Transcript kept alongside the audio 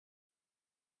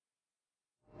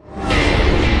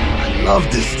love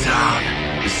this town.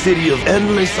 The city of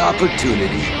endless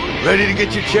opportunity. Ready to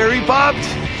get your cherry popped?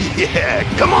 Yeah,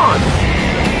 come on!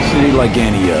 City like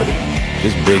any other,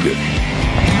 just bigger.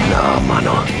 Nah,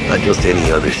 mano, not just any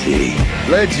other city.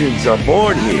 Legends are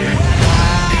born here.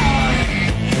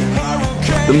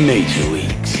 The Major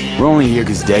Leagues. We're only here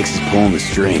because Dex is pulling the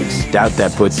strings. Doubt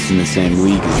that puts us in the same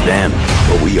league as them.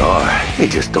 But we are. They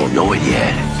just don't know it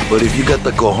yet. But if you got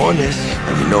the cojones,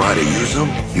 and you know how to use them,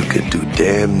 you could do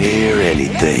damn near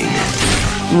anything.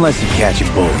 Unless you catch a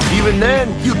bullet. Even then,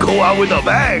 you go out with a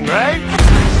bang, right?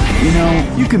 You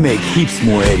know, you can make heaps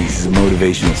more eddies as a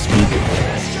motivational speaker.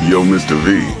 Yo, Mr.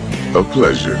 V, a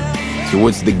pleasure. So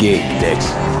what's the gig, Dex?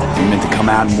 You meant to come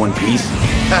out in one piece?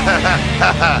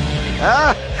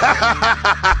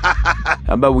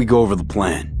 How about we go over the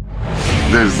plan?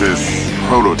 There's this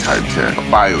prototype tech, a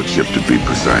biochip to be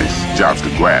precise. Jobs to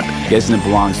grab it. Guessing it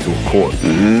belongs to a corp.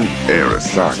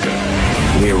 Arasaka.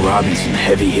 We're robbing some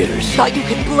heavy hitters. Thought you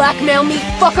could blackmail me,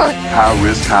 fucker? High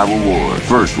risk, high reward.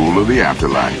 First rule of the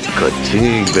afterlife.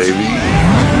 Ka-ting, baby.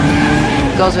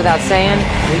 Goes without saying,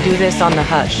 we do this on the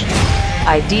hush.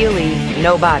 Ideally,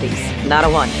 no bodies, not a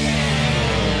one.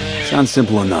 Sounds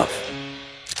simple enough.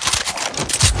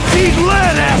 Need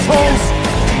lead, assholes!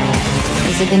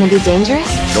 Is it gonna be dangerous?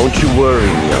 Don't you worry,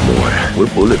 mi amor.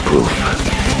 We're bulletproof.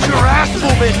 Your ass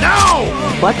moving now!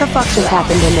 What the fuck just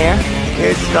happened in there?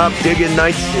 Can't stop digging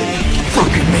Night City.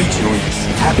 Fucking Major Leagues.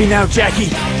 Happy now, Jackie?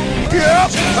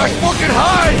 Yep, that's fucking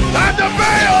high! Time to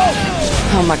bail!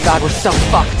 Oh my god, we're so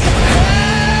fucked.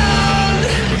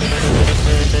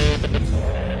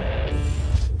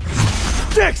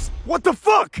 Dex, what the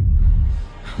fuck?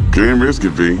 Can't risk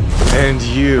it, V. And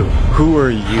you, who are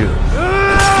you?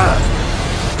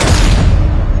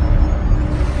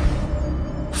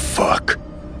 Fuck.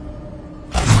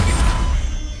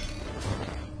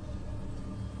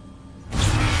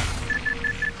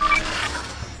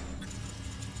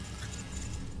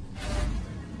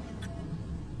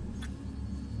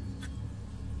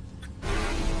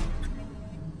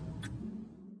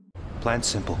 Plan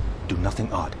simple. Do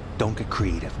nothing odd. Don't get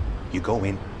creative. You go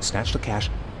in, snatch the cash,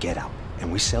 get out.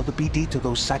 And we sell the BD to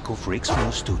those psycho freaks from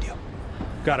the studio.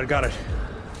 Got it.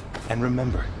 And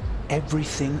remember,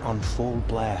 everything on full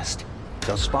blast.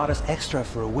 They'll spot us extra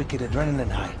for a wicked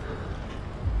adrenaline high.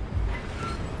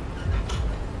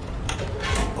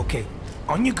 Okay,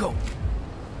 on you go.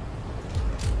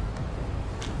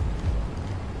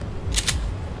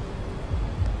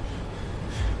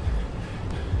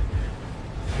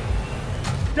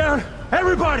 Down!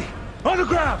 Everybody! On the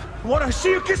ground! I want to see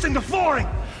you kissing the flooring!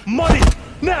 Money!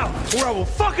 Now! Or I will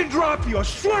fucking drop you! I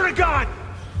swear to God!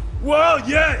 Well,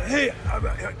 yeah, hey...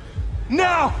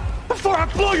 now! Before I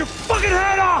blow your fucking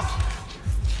head off!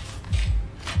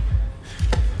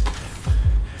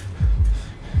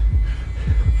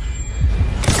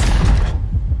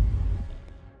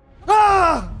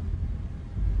 Ah!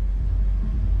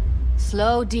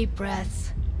 Slow, deep breaths.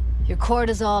 Your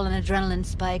cortisol and adrenaline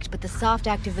spiked, but the soft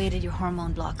activated your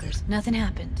hormone blockers. Nothing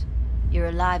happened. You're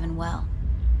alive and well.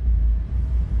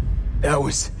 That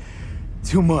was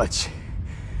too much.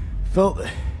 Could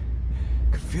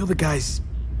feel the guy's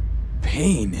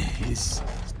pain, his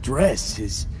stress,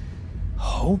 his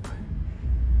hope.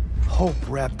 Hope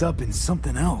wrapped up in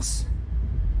something else.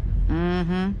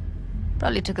 Mm-hmm.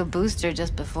 Probably took a booster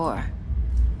just before.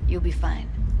 You'll be fine.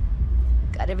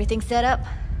 Got everything set up?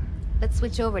 Let's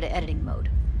switch over to editing mode.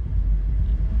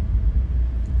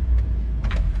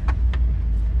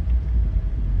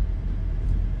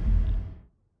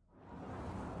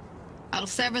 I'll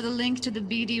sever the link to the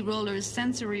BD Roller's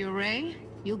sensory array.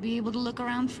 You'll be able to look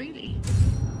around freely.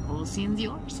 Whole scene's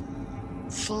yours.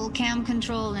 Full cam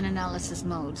control in analysis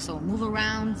mode, so move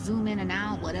around, zoom in and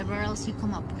out, whatever else you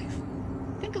come up with.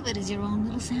 Think of it as your own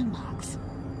little sandbox.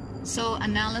 So,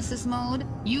 analysis mode,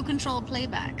 you control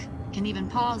playback. Can even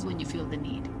pause when you feel the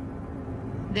need.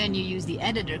 Then you use the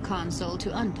editor console to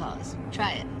unpause.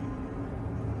 Try it.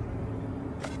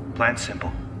 Plan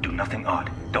simple. Do nothing odd.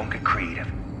 Don't get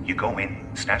creative. You go in,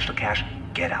 snatch the cash,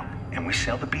 get out. And we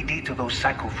sell the BD to those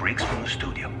psycho freaks from the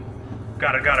studio.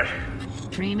 Got it.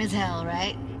 Dream as hell,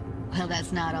 right? Well,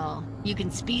 that's not all. You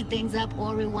can speed things up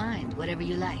or rewind, whatever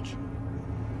you like.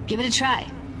 Give it a try.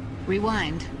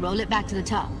 Rewind, roll it back to the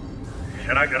top.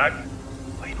 Can I?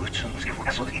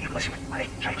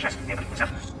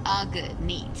 All good,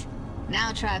 neat.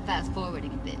 Now try fast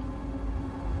forwarding a bit.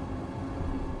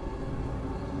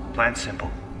 Plan simple.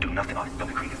 Do nothing odd. Don't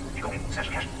be creative. You go in, snatch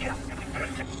the cash, get out.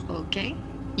 Okay.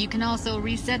 You can also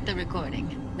reset the recording.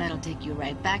 That'll take you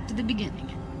right back to the beginning.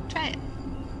 Try it.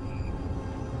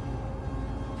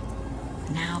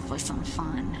 Now for some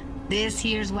fun. This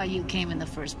here's why you came in the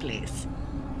first place.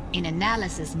 In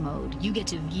analysis mode, you get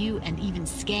to view and even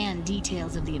scan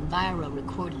details of the enviro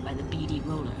recorded by the BD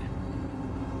roller.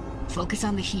 Focus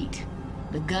on the heat,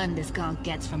 the gun this gonk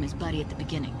gets from his buddy at the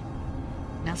beginning.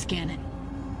 Now scan it.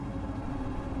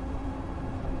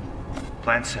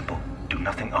 Plan simple. Do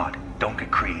nothing odd. Don't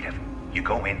get creative. You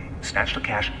go in, snatch the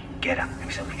cash, get out. And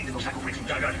we sell the BD to those psycho freaks. And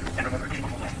remember, anything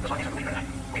before last. That's all you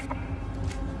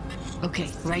have. Okay,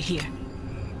 right here.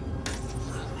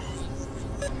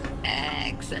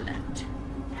 Excellent.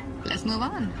 Let's move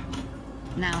on.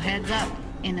 Now heads up.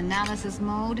 In analysis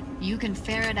mode, you can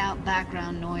ferret out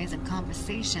background noise and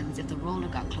conversations if the roller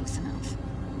got close enough.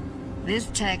 This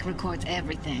tech records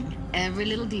everything, every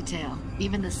little detail,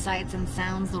 even the sights and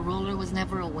sounds the roller was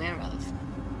never aware of.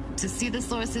 To see the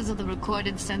sources of the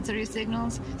recorded sensory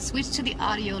signals, switch to the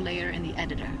audio layer in the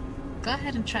editor. Go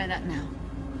ahead and try that now.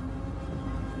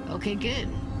 Okay, good.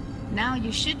 Now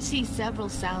you should see several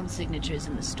sound signatures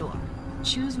in the store.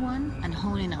 Choose one and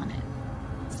hone in on it.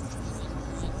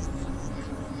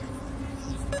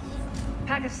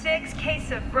 Pack of 6,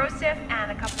 case of brosif,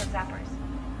 and a couple of zappers.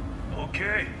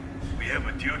 Okay. We have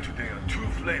a deal today on 2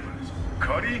 flavors.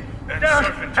 Cuddy and Down!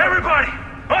 surfing. Everybody!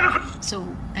 On the ground!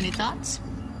 So, any thoughts?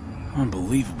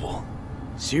 Unbelievable.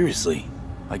 Seriously,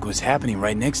 like what's happening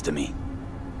right next to me.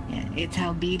 Yeah, it's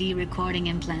how BD recording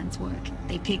implants work.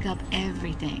 They pick up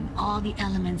everything, all the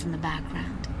elements in the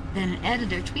background. Then an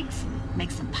editor tweaks them,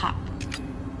 makes them pop.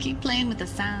 Keep playing with the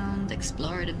sound,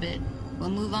 explore it a bit. We'll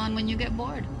move on when you get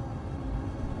bored.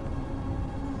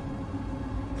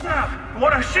 Now,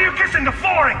 what I see you kissing the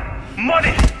flooring!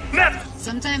 Money! Net!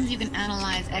 Sometimes you can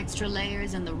analyze extra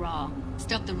layers in the raw,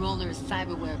 stuff the roller's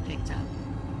cyberware picked up.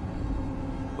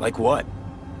 Like what?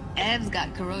 Ev's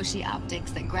got Kiroshi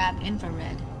optics that grab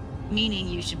infrared, meaning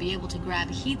you should be able to grab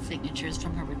heat signatures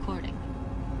from her recording.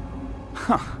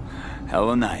 Huh.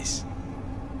 Hella nice.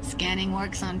 Scanning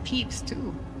works on peeps,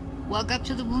 too. Walk up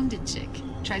to the wounded chick.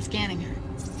 Try scanning her.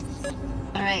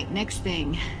 Alright, next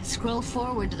thing. Scroll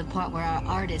forward to the part where our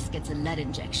artist gets a lead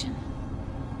injection.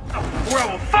 Or I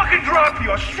will fucking drop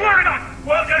you, I swear to God!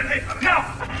 Well, now,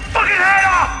 fucking head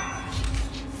off!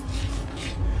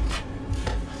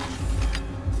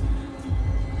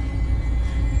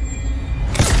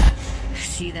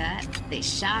 See that? They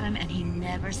shot him and he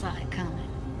never saw it coming.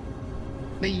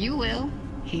 But you will.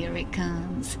 Here it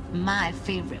comes. My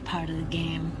favorite part of the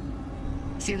game.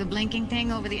 See the blinking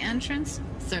thing over the entrance?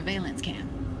 Surveillance cam.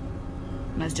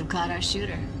 Must have caught our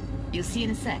shooter. You'll see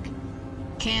in a sec.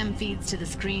 Cam feeds to the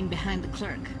screen behind the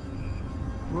clerk.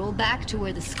 Roll back to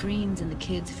where the screen's in the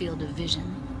kid's field of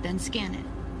vision, then scan it.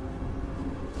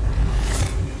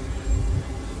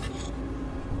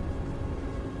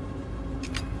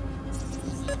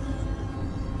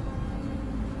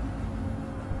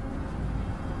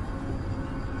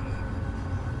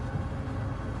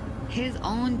 His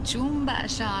own Chumba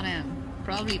shot him.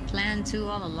 Probably planned to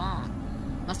all along.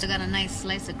 Must have got a nice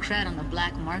slice of cred on the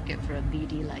black market for a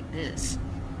BD like this.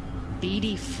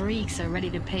 BD freaks are ready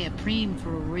to pay a preem for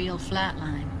a real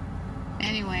flatline.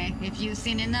 Anyway, if you've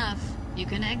seen enough, you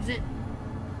can exit.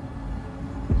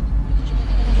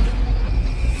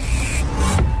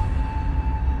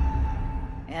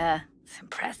 Yeah, it's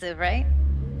impressive, right?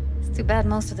 It's too bad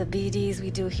most of the BDs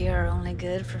we do here are only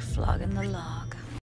good for flogging the law.